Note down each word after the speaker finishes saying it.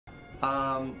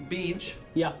Beej.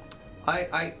 Yeah.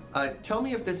 Tell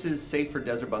me if this is safe for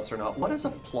Desert Bus or not. What is a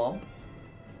plump?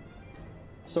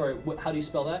 Sorry, how do you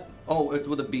spell that? Oh, it's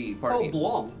with a B. Pardon me.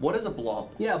 Blomp. What is a blomp?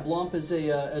 Yeah, Blomp is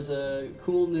a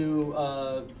cool new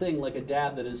thing, like a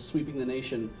dab that is sweeping the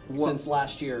nation since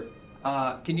last year.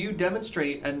 Can you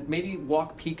demonstrate and maybe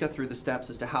walk Pika through the steps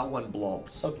as to how one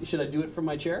blomps? Okay, should I do it from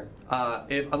my chair?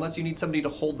 Unless you need somebody to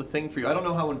hold the thing for you. I don't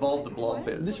know how involved the blomp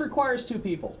is. This requires 2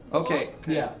 people. Okay.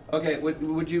 Yeah. Okay.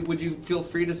 Would you feel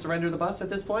free to surrender the bus at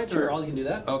this point? Sure, or? I can do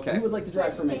that. Okay. Who would like to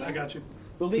drive for me? I got you.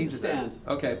 We'll leave the stand.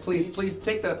 Okay. Please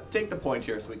take the point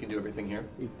here so we can do everything here.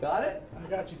 You got it? I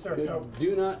got you, sir. Good. Go.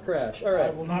 Do not crash. All I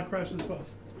right. will not crash this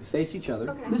bus. Face each other.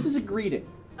 Okay. This is a greeting.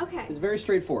 Okay. It's very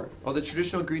straightforward. Oh, the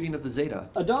traditional greeting of the Zeta.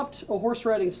 Adopt a horse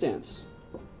riding stance.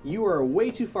 You are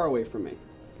way too far away from me.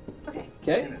 Okay.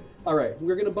 Okay? All right,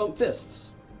 we're gonna bump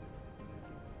fists.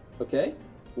 Okay?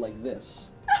 Like this.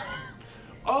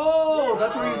 Oh,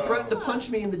 that's where you threatened to punch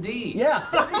me in the D. Yeah.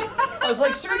 I was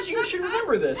like, Serge, you should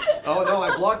remember this. Oh no,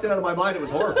 I blocked it out of my mind. It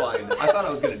was horrifying. I thought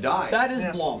I was gonna die. That is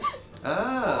Blomp.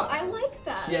 Ah. I like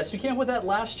that. Yes, we came up with that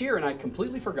last year, and I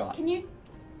completely forgot. Can you?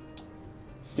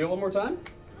 Do it one more time.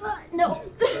 No.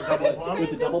 Double With Blomp?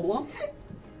 the double Blomp.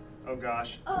 Oh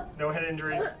gosh. No head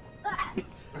injuries.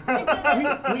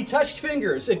 We touched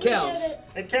fingers. It counts.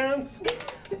 It counts.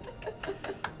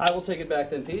 I will take it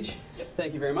back then, Peach.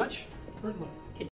 Thank you very much. Certainly.